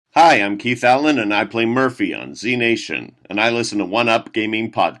Hi, I'm Keith Allen, and I play Murphy on Z Nation, and I listen to One Up Gaming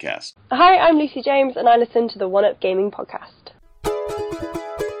Podcast. Hi, I'm Lucy James, and I listen to the One Up Gaming Podcast.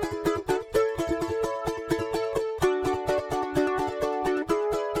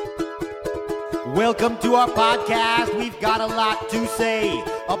 Welcome to our podcast. We've got a lot to say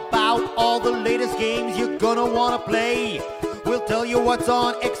about all the latest games you're gonna wanna play. We'll tell you what's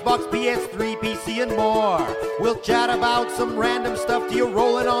on Xbox, PS3, PC, and more. We'll chat about some random stuff till you're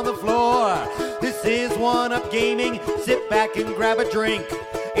rolling on the floor. This is One Up Gaming. Sit back and grab a drink.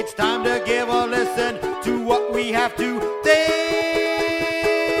 It's time to give a listen to what we have to think.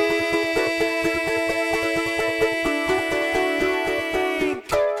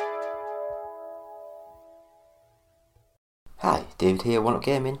 Hi, David here, One Up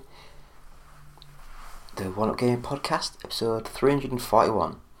Gaming. The One Up Gaming Podcast, episode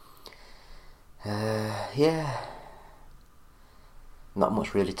 341. Not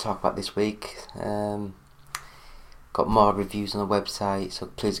much really to talk about this week. Got more reviews on the website, so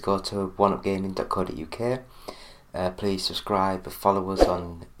please go to oneupgaming.co.uk. Please subscribe and follow us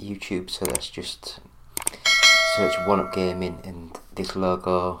on YouTube, so that's just search One Up Gaming and this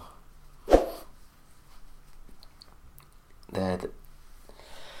logo.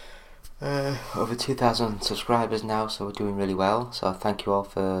 Over 2,000 subscribers now, so we're doing really well. So thank you all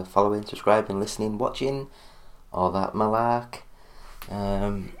for following, subscribing, listening, watching, all that malark.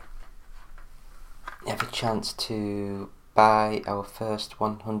 Have a chance to buy our first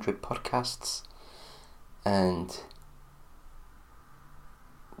 100 podcasts, and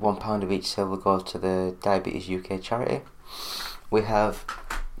 £1 of each sale will go to the Diabetes UK charity. We have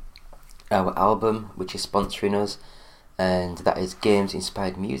our album, which is sponsoring us, and that is Games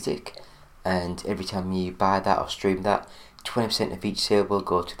Inspired Music, and every time you buy that or stream that, 20% of each sale will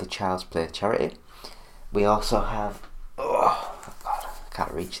go to the Child's Play charity. We also have, I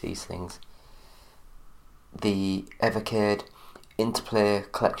can't reach these things, the Evercade Interplay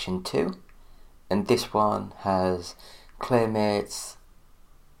Collection 2, and this one has Claymates,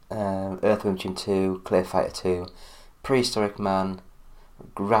 Earthworm Jim 2, Clay Fighter 2, Prehistoric Man,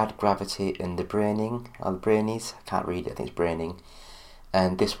 Rad Gravity, and the Braining, or the Brainies, I can't read it, I think it's Braining.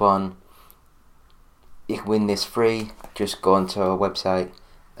 And this one, you can win this free. Just go onto our website,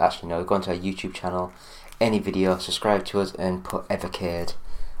 go onto our YouTube channel, any video, subscribe to us and put Evercade,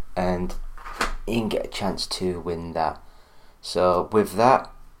 and you can get a chance to win that. So with that,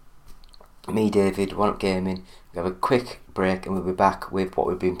 me, David, One Up Gaming, we have a quick break and we'll be back with what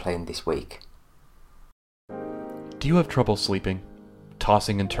we've been playing this week. Do you have trouble sleeping?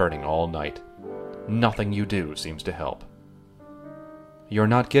 Tossing and turning all night? Nothing you do seems to help. You're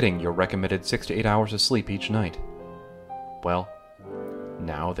not getting your recommended 6 to 8 hours of sleep each night. Well,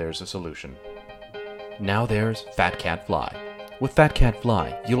 now there's a solution. Now there's Fat Cat Fly. With Fat Cat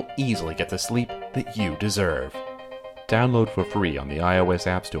Fly, you'll easily get the sleep that you deserve. Download for free on the iOS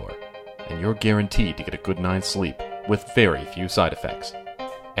App Store, and you're guaranteed to get a good night's sleep with very few side effects,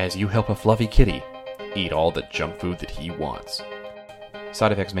 as you help a fluffy kitty eat all the junk food that he wants.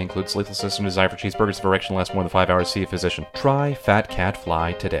 Side effects may include sleeplessness and desire for cheeseburgers if erection lasts more than 5 hours. See a physician. Try Fat Cat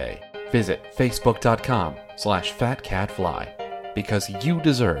Fly today. Visit facebook.com/fatcatfly, because you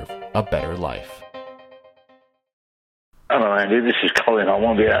deserve a better life. Hello, Andy. This is Colin. I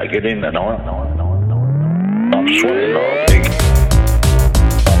won't be able to get in tonight. I'm sweating like a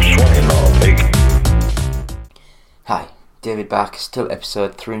pig. Hi, David back, still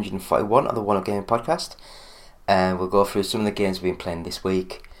episode 341 of the One Up Gaming Podcast. And we'll go through some of the games we've been playing this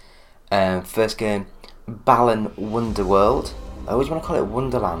week. First game, Balan Wonderworld. I always want to call it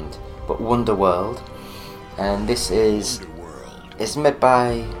Wonderland, but Wonderworld. And this is, it's made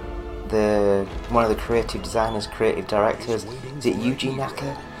by one of the creative designers, creative directors. Is it Yuji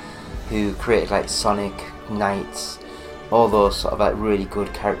Naka, who created like Sonic, Knights, all those sort of like really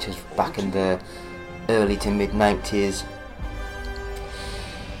good characters back in the early to mid 90s.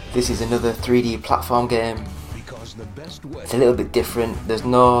 This is another 3D platform game. It's a little bit different. There's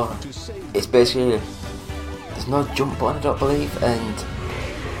no jump button, I don't believe, and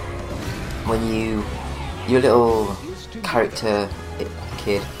when you're a little character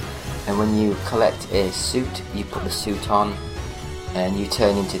kid, and when you collect a suit, you put the suit on and you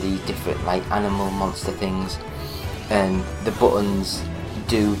turn into these different like animal monster things, and the buttons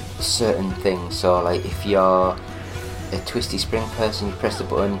do certain things. So like if you're a twisty spring person, you press the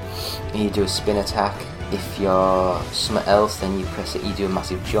button and you do a spin attack. If you're something else, then you press it, you do a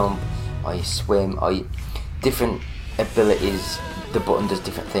massive jump, or you swim, or different abilities. The button does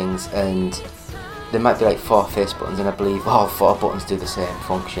different things, and there might be like 4 face buttons, and I believe all 4 buttons do the same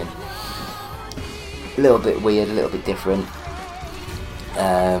function. A little bit weird, a little bit different.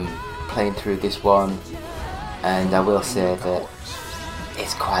 playing through this one, and I will say that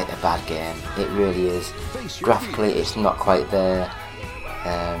it's quite a bad game. It really is. Graphically, it's not quite there.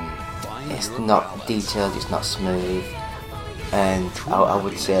 It's not detailed, it's not smooth, and I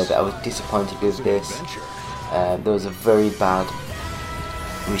would say that I was disappointed with this. There was a very bad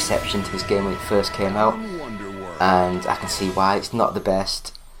reception to this game when it first came out, and I can see why. It's not the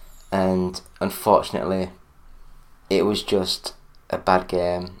best, and unfortunately it was just a bad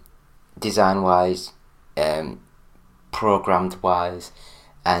game, design wise, programmed wise,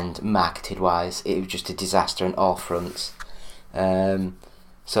 and marketed wise. It was just a disaster on all fronts.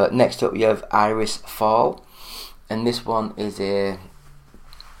 So next up we have Iris Fall, and this one is a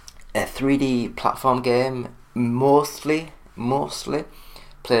 3D platform game, mostly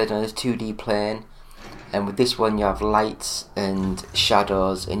played on a 2D plane, and with this one you have lights and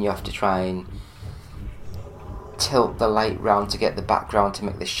shadows, and you have to try and tilt the light round to get the background to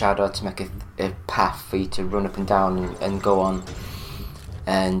make the shadow to make a path for you to run up and down and go on.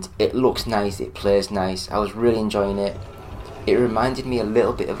 And it looks nice, it plays nice. I was really enjoying it. It reminded me a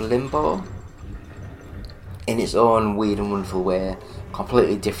little bit of Limbo in its own weird and wonderful way.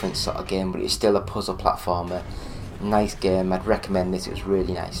 Completely different sort of game, but it's still a puzzle platformer. Nice game, I'd recommend this, it was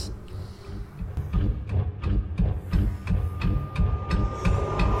really nice.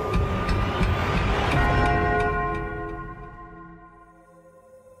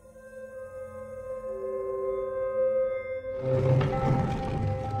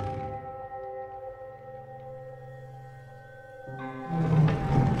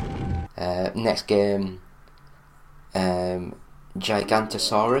 Next game,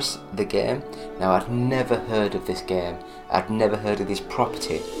 Gigantosaurus, the game. Now, I'd never heard of this game, I'd never heard of this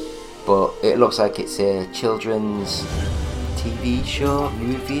property, but it looks like it's a children's TV show,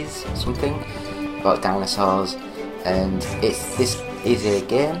 movies, something about dinosaurs, and this is a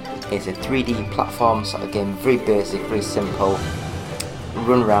game. It's a 3D platform sort of game, very basic, very simple.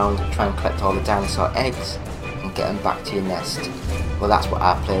 Run around, try and collect all the dinosaur eggs and get them back to your nest. Well, that's what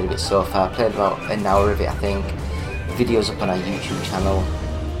I've played of it so far. I played about an hour of it, I think. Videos up on our YouTube channel.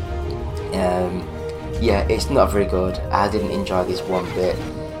 Yeah, it's not very good. I didn't enjoy this one bit.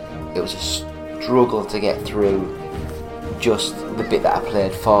 It was a struggle to get through just the bit that I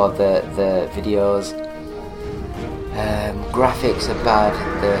played for the videos. Graphics are bad.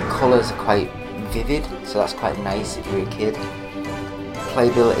 The colours are quite vivid, so that's quite nice if you're a kid.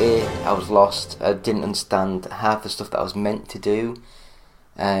 Playability, I was lost. I didn't understand half the stuff that I was meant to do,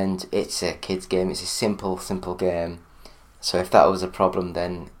 and it's a kids game. It's a simple game. So if that was a problem,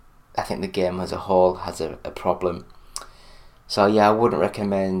 then I think the game as a whole has a problem. So yeah, I wouldn't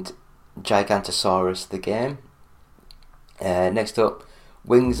recommend Gigantosaurus, the game. Next up,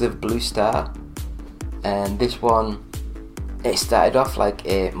 Wings of Blue Star, and this one, it started off like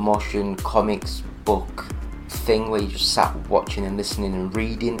a motion comics book thing where you just sat watching and listening and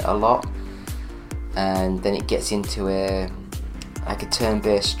reading a lot, and then it gets into a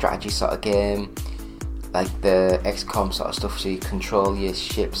turn-based strategy sort of game, like the XCOM sort of stuff, so you control your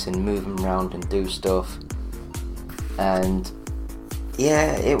ships and move them around and do stuff. And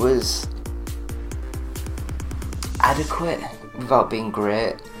yeah, it was adequate without being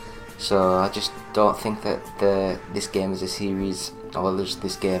great, so I just don't think that this game as a series, or just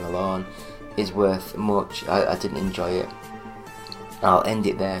this game alone, is worth much. I didn't enjoy it. I'll end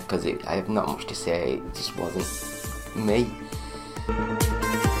it there because I have not much to say. It just wasn't me.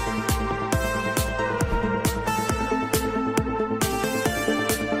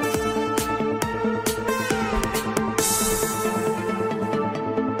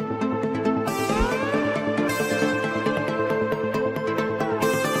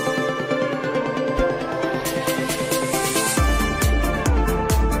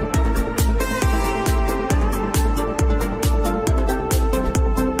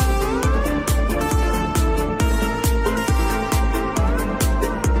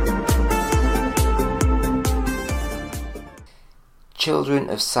 Children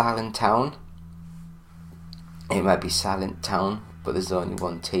of Silent Town. It might be Silent Town, but there's only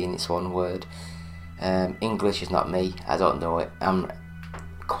one T and it's one word. English is not me, I don't know it. I'm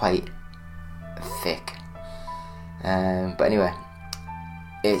quite thick. But anyway,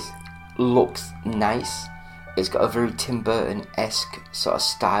 it looks nice. It's got a very Tim Burton-esque sort of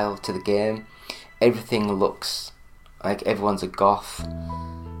style to the game. Everything looks like everyone's a goth.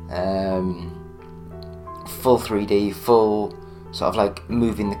 Full 3D, full sort of like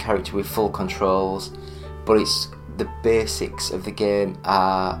moving the character with full controls, but it's the basics of the game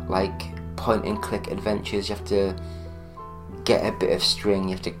are like point and click adventures. You have to get a bit of string,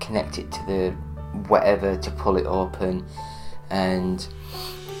 you have to connect it to the whatever to pull it open, and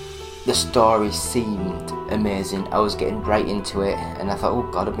the story seemed amazing. I was getting right into it, and I thought, oh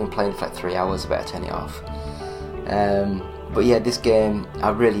god, I've been playing for like 3 hours, I better turn it off. But yeah, this game I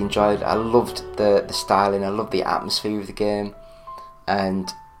really enjoyed. I loved the styling, I loved the atmosphere of the game,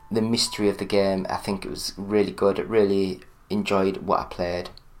 and the mystery of the game. I think it was really good. I really enjoyed what I played.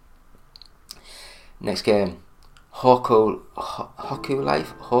 Next game, Hoku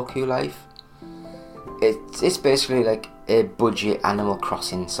Life. It's basically like a budget Animal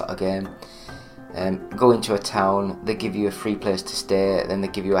Crossing sort of game. Go into a town, they give you a free place to stay, then they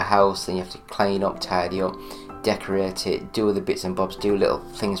give you a house, then you have to clean up, tidy up, decorate it, do other bits and bobs, do little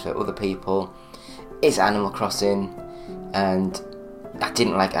things for other people. It's Animal Crossing, and I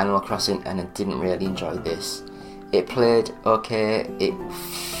didn't like Animal Crossing, and I didn't really enjoy this. It played okay, it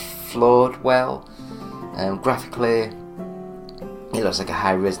flowed well, graphically it looks like a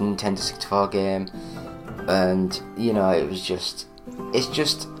high-res Nintendo 64 game, and you know, it's just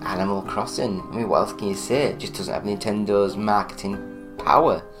Animal Crossing. I mean, what else can you say? It just doesn't have Nintendo's marketing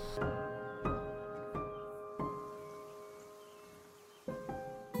power.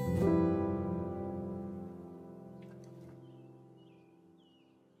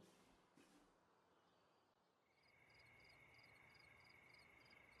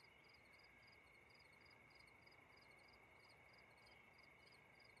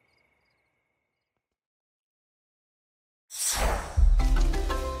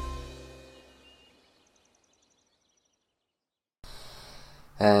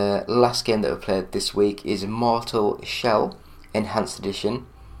 Last game that we played this week is Mortal Shell Enhanced Edition,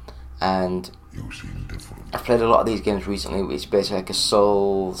 and I've played a lot of these games recently. It's basically like a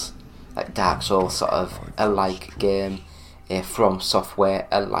Souls, like Dark Souls sort of alike game, From Software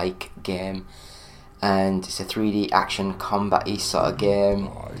alike game, and it's a 3D action combat-y sort of game,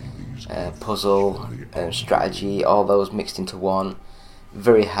 puzzle, strategy, all those mixed into one.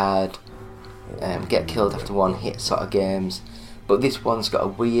 Very hard, get killed after one hit sort of games. But this one's got a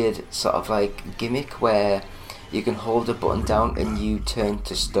weird sort of like gimmick where you can hold a button down and you turn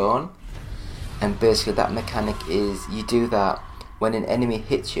to stone, and basically that mechanic is you do that when an enemy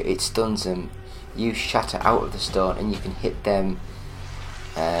hits you, it stuns them, you shatter out of the stone and you can hit them,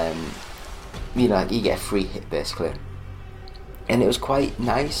 you know, like you get a free hit basically. And it was quite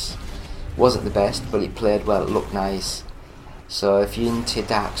nice. Wasn't the best, but it played well, it looked nice. So if you're into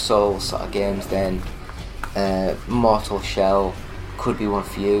Dark Souls sort of games, then Mortal Shell could be one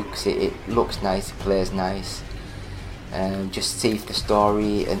for you, because it looks nice, it plays nice, just see if the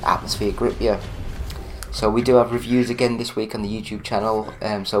story and atmosphere grip you. So we do have reviews again this week on the YouTube channel.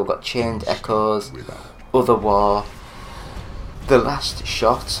 So we've got Chained Echoes, Other War, The Last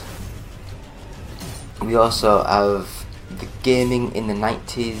Shot. We also have The Gaming in the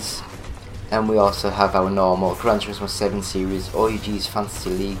 90s, and we also have our normal Gran Turismo 7 series, OUG's Fantasy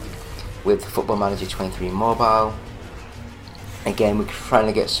League, with Football Manager 23 Mobile. Again, we're trying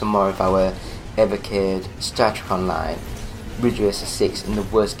to get some more of our Evercade, Star Trek Online, Ridge Racer 6 and the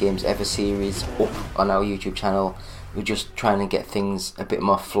Worst Games Ever series up on our YouTube channel. We're just trying to get things a bit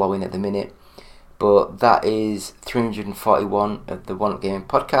more flowing at the minute. But that is 341 of the One Up Gaming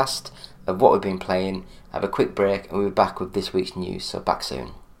podcast, of what we've been playing. Have a quick break and we'll be back with this week's news, so back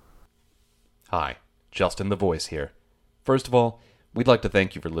soon. Hi, Justin the Voice here. First of all, we'd like to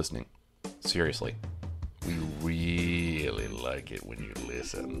thank you for listening. Seriously, we really like it when you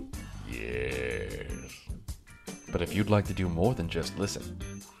listen. Yes. But if you'd like to do more than just listen,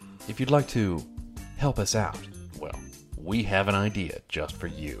 if you'd like to help us out, well, we have an idea just for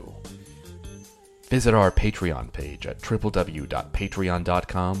you. Visit our Patreon page at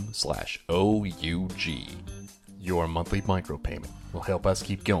www.patreon.com/OUG. Your monthly micropayment will help us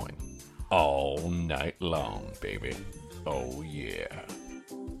keep going all night long, baby. Oh yeah.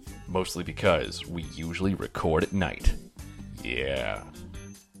 Mostly because we usually record at night. Yeah.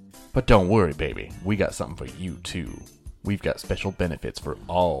 But don't worry, baby. We got something for you, too. We've got special benefits for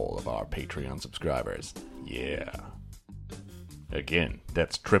all of our Patreon subscribers. Yeah. Again,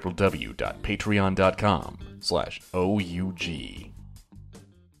 that's www.patreon.com/OUG.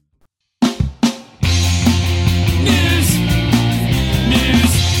 News!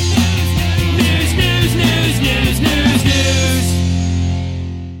 News! News, news, news, news, news, news!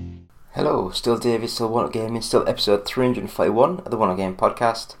 Hello, still David, still One Up Gaming, still episode 341 of the One Up Gaming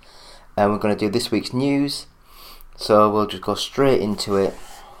podcast. And we're going to do this week's news. So we'll just go straight into it.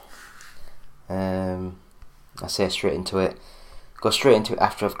 I say straight into it. Go straight into it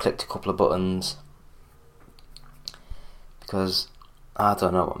after I've clicked a couple of buttons. Because I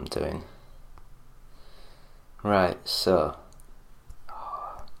don't know what I'm doing. Right, so.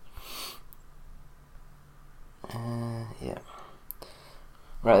 Yeah.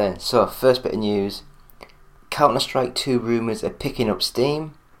 Right then, so first bit of news. Counter-Strike 2 rumours are picking up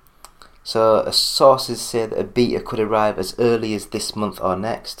steam. So sources say that a beta could arrive as early as this month or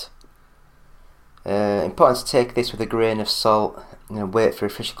next. Important to take this with a grain of salt and wait for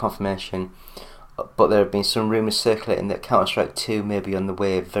official confirmation. But there have been some rumours circulating that Counter-Strike 2 may be on the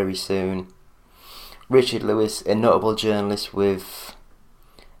way very soon. Richard Lewis, a notable journalist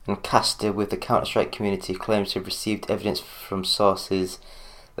and caster with the Counter-Strike community, claims to have received evidence from sources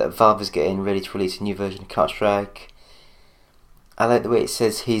that Valve is getting ready to release a new version of Counter-Strike. I like the way it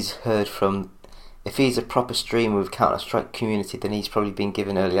says he's heard from... If he's a proper streamer with Counter-Strike community, then he's probably been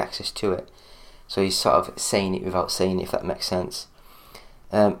given early access to it. So he's sort of saying it without saying it, if that makes sense.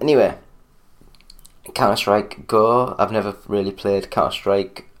 Anyway, Counter-Strike Go. I've never really played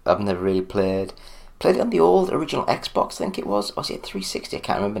Counter-Strike. I've never really played it on the old original Xbox, I think it was. Or was it 360? I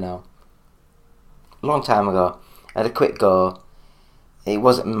can't remember now. A long time ago. I had a quick go. It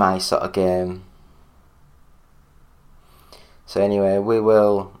wasn't my sort of game. So anyway, we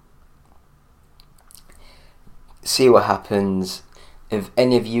will see what happens. If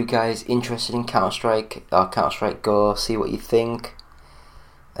any of you guys interested in Counter-Strike or Counter-Strike Go, see what you think.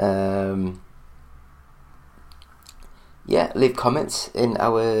 Yeah, leave comments in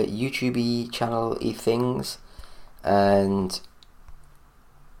our YouTube channel, eThings, and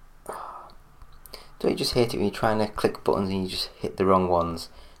don't you just hate it when you're trying to click buttons and you just hit the wrong ones?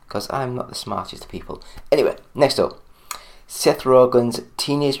 Because I'm not the smartest of people. Anyway, next up, Seth Rogen's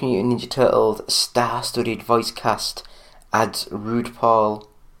Teenage Mutant Ninja Turtles star-studded voice cast adds Paul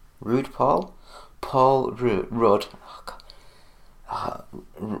Rudd. Paul Rudd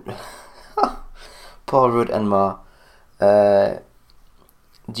and more.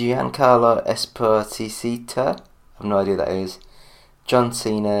 Giancarlo Esposito, I have no idea who that is. John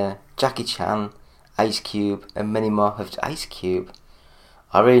Cena, Jackie Chan, Ice Cube, and many more have Ice Cube.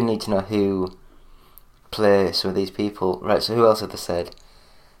 I really need to know who play some of these people. Right, so who else have they said?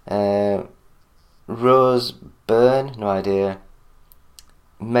 Rose Byrne, no idea.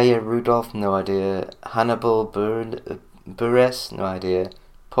 Maya Rudolph, no idea. Hannibal Buress, no idea.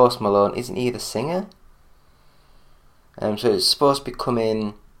 Post Malone, isn't he the singer? So it's supposed to be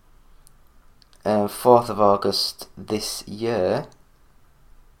coming 4th of August this year.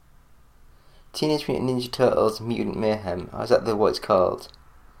 Teenage Mutant Ninja Turtles Mutant Mayhem. Is that what it's called?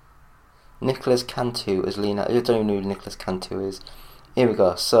 Nicholas Cantu as Leonardo. I don't even know who Nicholas Cantu is. Here we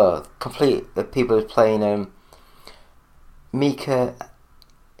go. So, complete the people who are playing Mika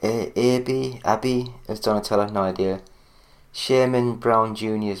Abby as Donatello, no idea. Sherman Brown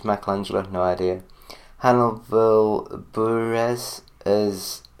Jr. as Michelangelo, no idea. Hannibal Buress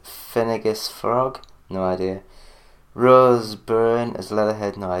as Phineas Frog, no idea. Rose Byrne as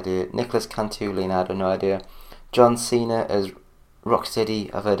Leatherhead, no idea. Nicholas Cantu, Leonardo, no idea. John Cena as Rocksteady,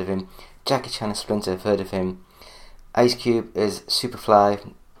 I've heard of him. Jackie Chan as Splinter, I've heard of him. Ice Cube as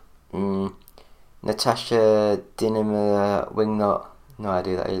Superfly. Natasha Dinamo Wingnut, no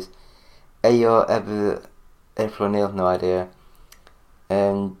idea who that is. Ayo April O'Neil, no idea.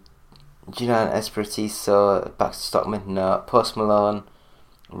 Julian Esposito, Baxter Stockman, no. Post Malone,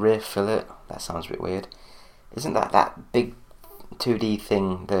 Ray Phillip, that sounds a bit weird. Isn't that big 2D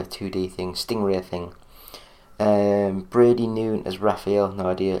thing, Stingray thing? Brady Noon as Raphael, no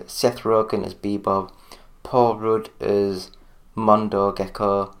idea. Seth Rogen as Bebop. Paul Rudd as Mondo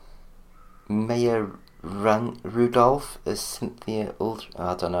Gecko. Maya Rudolph as Cynthia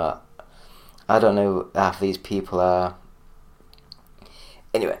Ultra. I don't know who half these people are.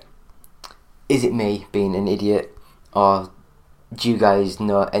 Anyway, is it me being an idiot, or do you guys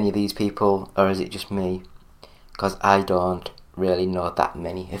know any of these people, or is it just me? Because I don't really know that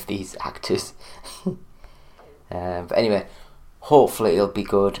many of these actors. But anyway, hopefully it'll be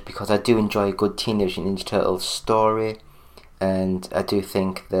good, because I do enjoy a good Teenage Mutant Ninja Turtles story, and I do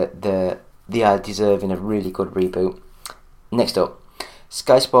think that they are deserving of a really good reboot. Next up,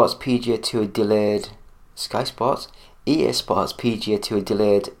 Sky Sports PGA Tour delayed. Sky Sports? EA Sports PGA Tour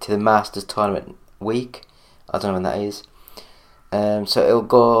delayed to the Masters Tournament week. I don't know when that is. So it'll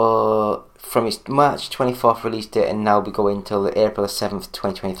go from its March 24th release date and now be going until April 7th,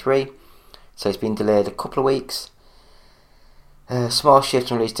 2023. So it's been delayed a couple of weeks. Small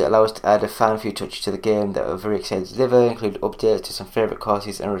shift in release date allows us to add a fan few touches to the game that we're very excited to deliver, include updates to some favourite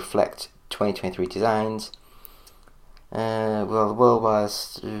courses and reflect 2023 designs. Well, the worldwide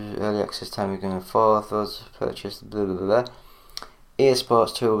early access time is going forth. Those purchased, blah blah blah. EA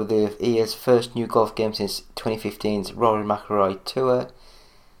Sports Tour with EA's first new golf game since 2015's Rory McIlroy Tour.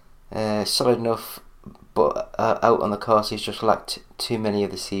 Solid enough, but out on the courses just lacked too many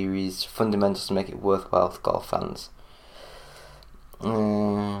of the series' fundamentals to make it worthwhile for golf fans.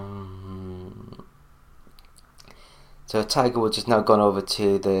 So Tiger Woods has now gone over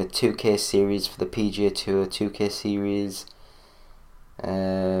to the 2K series for the PGA Tour 2K series.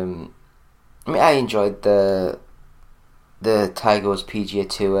 I enjoyed the Tiger Woods PGA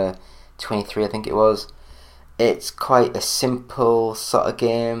Tour 23, I think it was. It's quite a simple sort of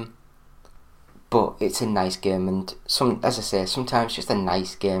game, but it's a nice game, and sometimes just a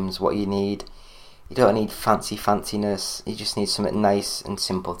nice game is what you need. You don't need fanciness, you just need something nice and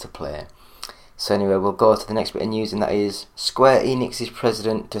simple to play. So anyway, we'll go to the next bit of news, and that is Square Enix's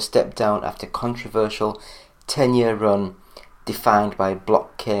president to step down after controversial 10-year run defined by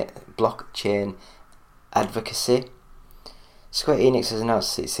blockchain advocacy. Square Enix has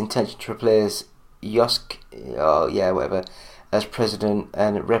announced its intention to replace as president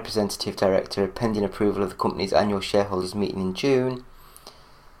and representative director pending approval of the company's annual shareholders meeting in June.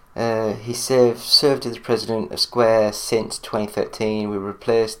 He served as the president of Square since 2013, was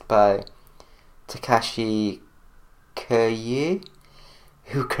replaced by Takashi Kiryu,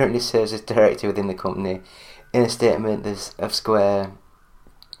 who currently serves as director within the company. In a statement of Square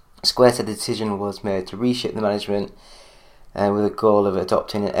said the decision was made to reshape the management with a goal of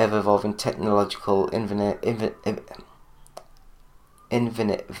adopting an ever-evolving technological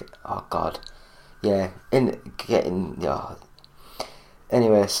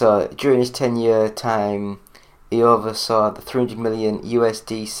Anyway, so during his 10-year time, he oversaw the $300 million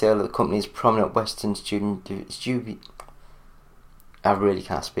USD sale of the company's prominent Western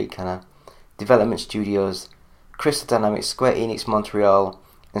development studios, Crystal Dynamics, Square Enix Montreal,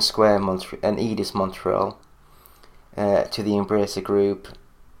 and and Eidos Montreal to the Embracer Group.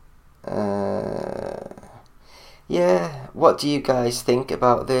 What do you guys think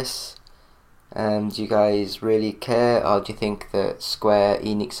about this? Do you guys really care, or do you think that Square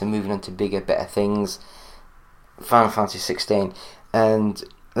Enix are moving on to bigger, better things? Final Fantasy 16, and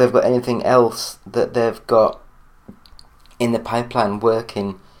they've got anything else that they've got in the pipeline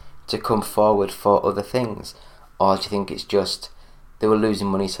working to come forward for other things? Or do you think it's just they were losing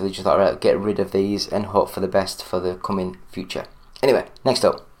money, so they just thought, right, get rid of these and hope for the best for the coming future? Anyway, next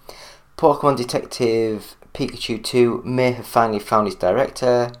up, Pokemon Detective Pikachu 2 may have finally found its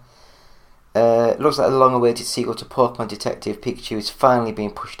director. It looks like the long-awaited sequel to Pokemon Detective Pikachu is finally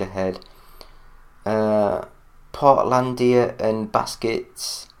being pushed ahead. Portlandia and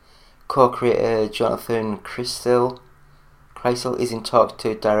Baskets co-creator Jonathan Kreisel is in talks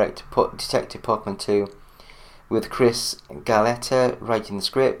to direct Detective Pokemon 2, with Chris Galletta writing the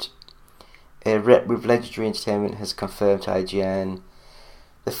script. A rep with Legendary Entertainment has confirmed to IGN.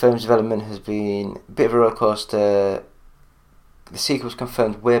 The film's development has been a bit of a rollercoaster. The sequel was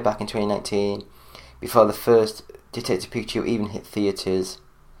confirmed way back in 2019, before the first Detective Pikachu even hit theatres.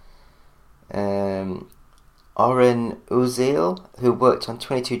 Oren Uziel, who worked on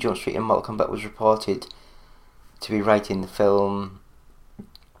 22 Jump Street and Mortal Kombat, was reported to be writing the film.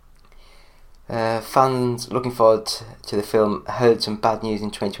 Fans looking forward to the film heard some bad news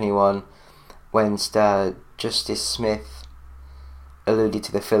in 2021 when star Justice Smith alluded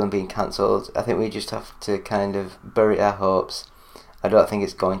to the film being cancelled. I think we just have to kind of bury our hopes. I don't think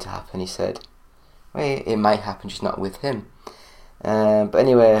it's going to happen, he said. Well, it might happen, just not with him. But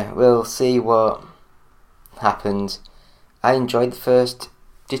anyway, we'll see what happens. I enjoyed the first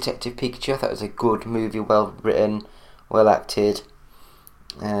Detective Pikachu. I thought it was a good movie, well written, well acted.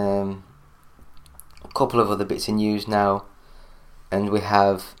 A couple of other bits of news now, and we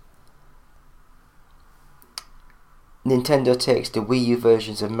have Nintendo takes the Wii U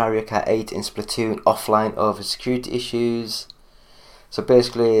versions of Mario Kart 8 and Splatoon offline over security issues. So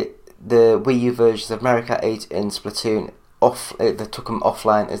basically, the Wii U versions of Mario Kart 8 and Splatoon they took them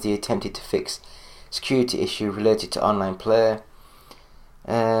offline as they attempted to fix security issue related to online play.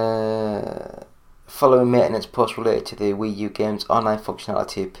 Following maintenance posts related to the Wii U games, online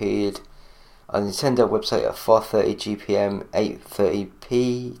functionality appeared on the Nintendo website at 4:30 GPM, 8:30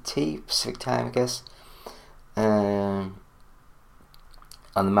 PT Pacific time, I guess, on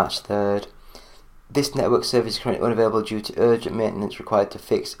the March 3rd. This network service is currently unavailable due to urgent maintenance required to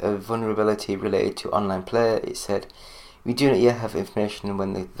fix a vulnerability related to online play, it said. We do not yet have information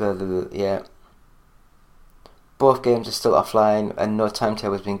when both games are still offline and no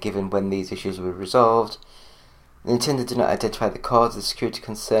timetable has been given when these issues will be resolved. Nintendo did not identify the cause of the security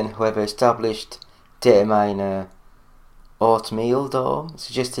concern. However, established data miner Ortmeildorm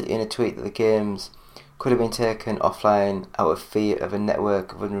suggested in a tweet that the games could have been taken offline out of fear of a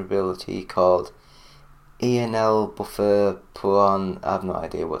network vulnerability called ENL Buffer Puan. I have no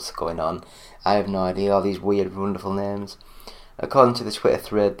idea what's going on. I have no idea all these weird, wonderful names. According to the Twitter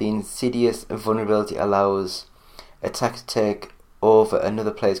thread, the insidious vulnerability allows attackers to take over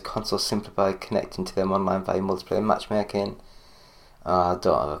another player's console simply by connecting to them online via multiplayer matchmaking? I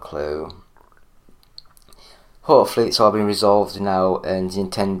don't have a clue. Hopefully it's all been resolved now and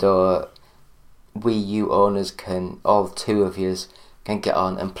Nintendo Wii U owners all two of yous, can get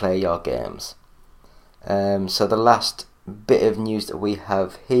on and play your games. So the last bit of news that we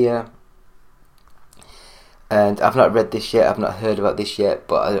have here, and I've not read this yet, I've not heard about this yet,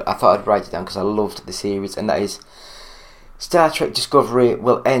 but I thought I'd write it down because I loved the series, and that is Star Trek Discovery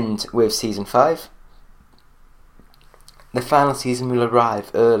will end with Season 5. The final season will arrive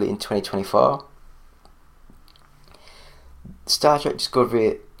early in 2024. Star Trek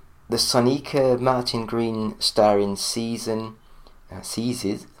Discovery, the Soneca Martin Green starring series,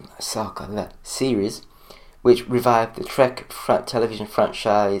 which revived the Trek television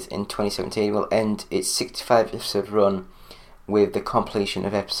franchise in 2017, will end its 65 episode run with the completion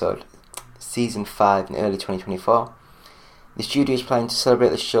of Season 5 in early 2024. The studio is planning to celebrate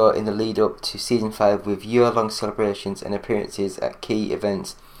the show in the lead up to Season 5 with year-long celebrations and appearances at key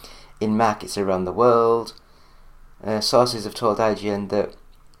events in markets around the world. Sources have told IGN that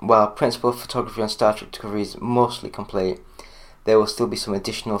while principal photography on Star Trek Discovery is mostly complete, there will still be some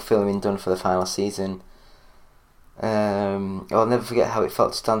additional filming done for the final season. I'll never forget how it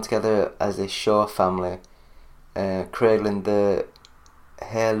felt to stand together as a Shaw family, cradling the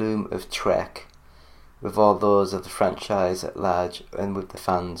heirloom of Trek with all those of the franchise at large and with the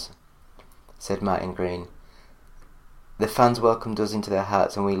fans, said Martin Green. The fans welcomed us into their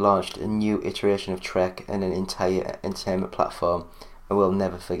hearts and we launched a new iteration of Trek and an entire entertainment platform, and we'll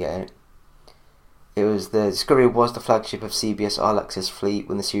never forget it. Discovery was the flagship of CBS All Access fleet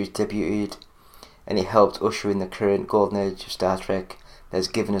when the series debuted, and it helped usher in the current golden age of Star Trek that has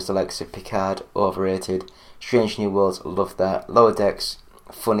given us the likes of Picard, overrated, Strange New Worlds, loved that, Lower Decks,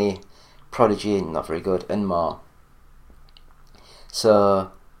 funny, Prodigy, not very good, and more.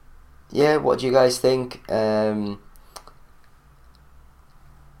 So, yeah, what do you guys think? I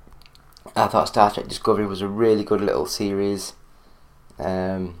thought Star Trek Discovery was a really good little series.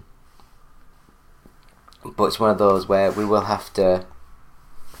 But it's one of those where we will have to...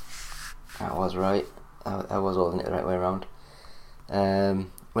 I was right. I was holding it the right way around.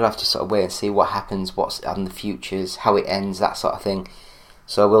 We'll have to sort of wait and see what happens, what's in the futures, how it ends, that sort of thing.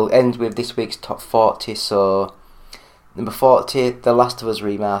 So we'll end with this week's top 40. So number 40, The Last of Us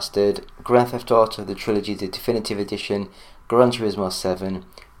Remastered, Grand Theft Auto The Trilogy The Definitive Edition, Gran Turismo 7,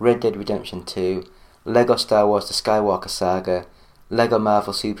 Red Dead Redemption 2, Lego Star Wars The Skywalker Saga, Lego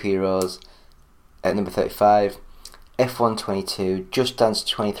Marvel Super Heroes at number 35, F1 22, Just Dance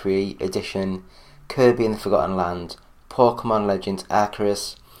 23 Edition, Kirby and the Forgotten Land, Pokemon Legends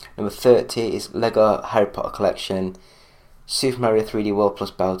Arceus. Number 30 is Lego Harry Potter Collection, Super Mario 3D World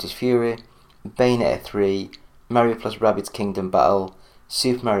plus Bowser's Fury, Bayonetta 3, Mario plus Rabbids Kingdom Battle,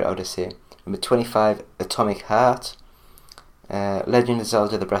 Super Mario Odyssey. Number 25, Atomic Heart, Legend of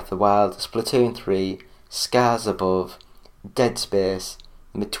Zelda The Breath of the Wild, Splatoon 3, Scars Above, Dead Space.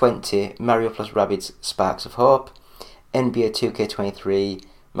 Number 20, Mario plus Rabbids Sparks of Hope, NBA 2K23,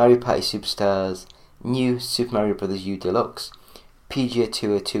 Mario Party Superstars, New Super Mario Bros. U Deluxe, PGA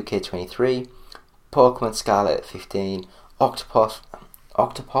Tour 2K23, Pokemon Scarlet at 15, Octopath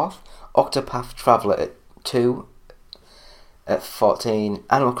Traveler at 2 at 14,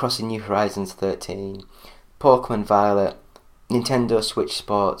 Animal Crossing New Horizons 13, Pokemon Violet, Nintendo Switch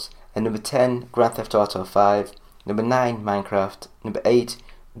Sports, and number 10, Grand Theft Auto 5, number 9, Minecraft, number 8,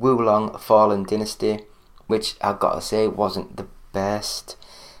 Wulong Fallen Dynasty, which I've got to say wasn't the best,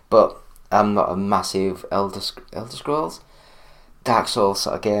 but I'm not a massive Elder Scrolls, Dark Souls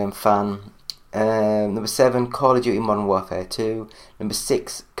sort of game fan. Number 7, Call of Duty Modern Warfare 2. Number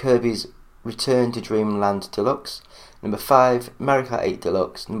 6, Kirby's Return to Dreamland Deluxe. Number 5, Mario Kart 8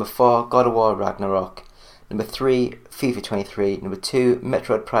 Deluxe. Number 4, God of War Ragnarok. Number 3, FIFA 23. Number 2,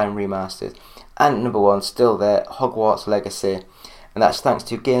 Metroid Prime Remastered. And number 1, still there, Hogwarts Legacy. And that's thanks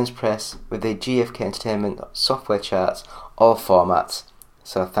to Games Press with the GFK Entertainment software charts, all formats.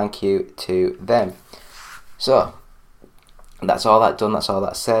 So thank you to them. So, that's all that done, that's all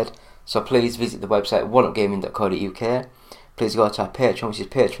that said. So please visit the website oneupgaming.co.uk. Please go to our Patreon, which is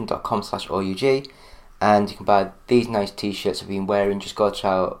patreon.com/OUG, and you can buy these nice t-shirts I've been wearing. Just go to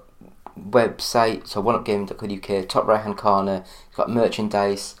our website, so oneupgaming.co.uk, top right hand corner, you've got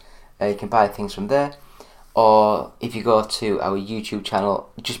merchandise, you can buy things from there. Or if you go to our YouTube channel,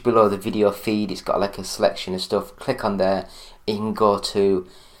 just below the video feed, it's got like a selection of stuff. Click on there, you can go to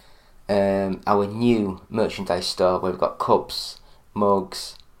our new merchandise store where we've got cups,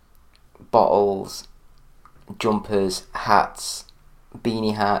 mugs, bottles, jumpers, hats,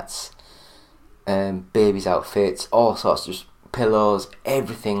 beanie hats, babies' outfits, all sorts of just pillows,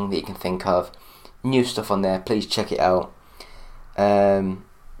 everything that you can think of. New stuff on there, please check it out.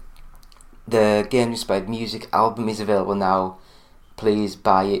 The Game Inspired Music album is available now. Please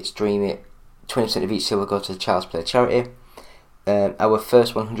buy it, stream it. 20% of each sale will go to the Child's Play charity. Our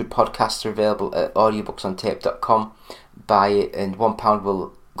first 100 podcasts are available at audiobooksontape.com. Buy it, and £1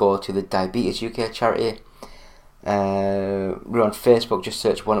 will go to the Diabetes UK charity. We're on Facebook, just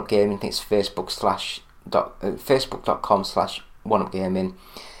search One Up Gaming. I think it's facebook.com/oneupgaming.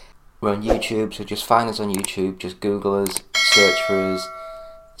 We're on YouTube, so just find us on YouTube, just Google us, search for us,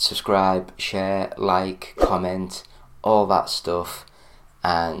 subscribe, share, like, comment, all that stuff.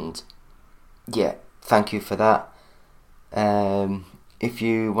 And yeah, thank you for that. If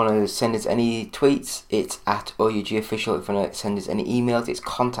you want to send us any tweets, it's at OUGofficial. If you want to send us any emails, it's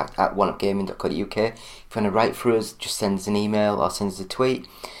contact@oneupgaming.co.uk. If you want to write for us, just send us an email or send us a tweet.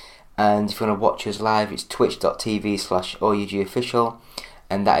 And if you want to watch us live, it's twitch.tv/OUGofficial.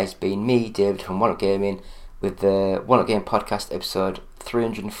 And that has been me, David, from One Up Gaming, with the One Up Game podcast episode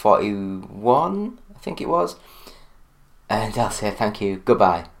 341, I think it was. And I'll say thank you.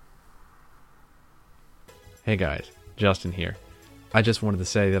 Goodbye. Hey guys, Justin here. I just wanted to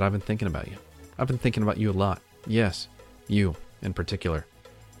say that I've been thinking about you. I've been thinking about you a lot. Yes, you in particular,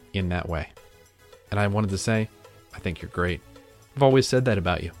 in that way. And I wanted to say, I think you're great. I've always said that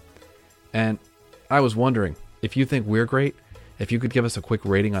about you. And I was wondering, if you think we're great, if you could give us a quick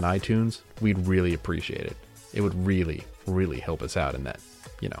rating on iTunes, we'd really appreciate it. It would really, really help us out in that,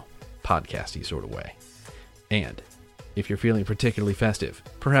 podcasty sort of way. And if you're feeling particularly festive,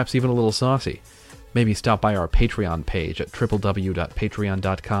 perhaps even a little saucy, maybe stop by our Patreon page at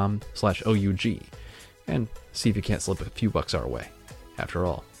www.patreon.com/OUG and see if you can't slip a few bucks our way. After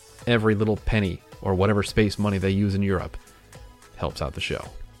all, every little penny or whatever space money they use in Europe helps out the show.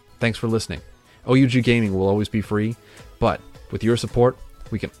 Thanks for listening. OUG Gaming will always be free, but with your support,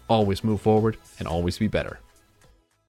 we can always move forward and always be better.